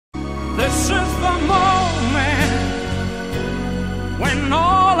This is the moment when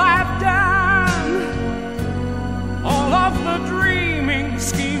all I've done, all of the dreaming,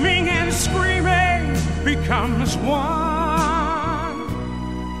 scheming, and screaming becomes one.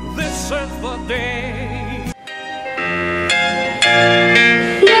 This is the day.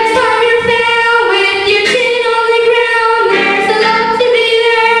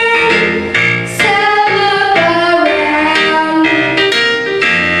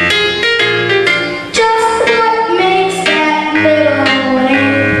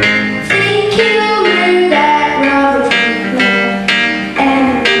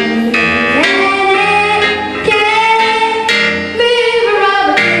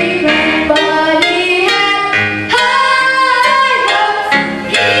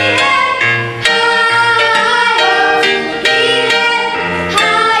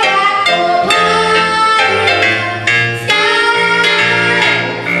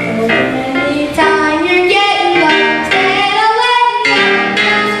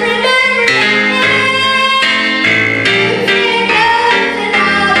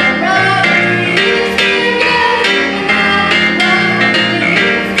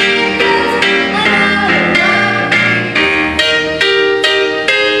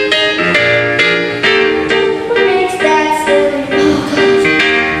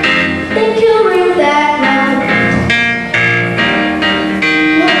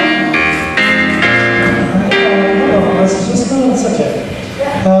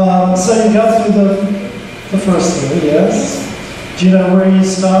 So you got through the first three, yes? Do you know where you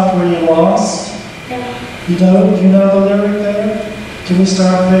stopped, where you lost? Yeah. You know? Do you know the lyric there? Can we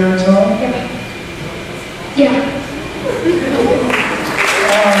start there, Tom? Yeah.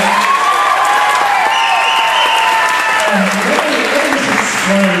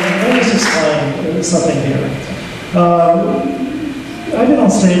 Let me just explain something here. I've been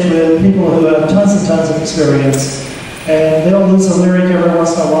on stage with people who have tons and tons of experience, and they'll lose a lyric every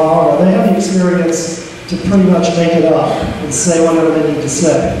once in a while, or they have the experience to pretty much make it up and say whatever they need to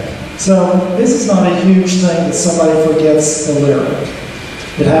say. So this is not a huge thing that somebody forgets the lyric.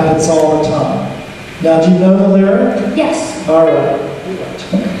 It happens all the time. Now, do you know the lyric? Yes. All right.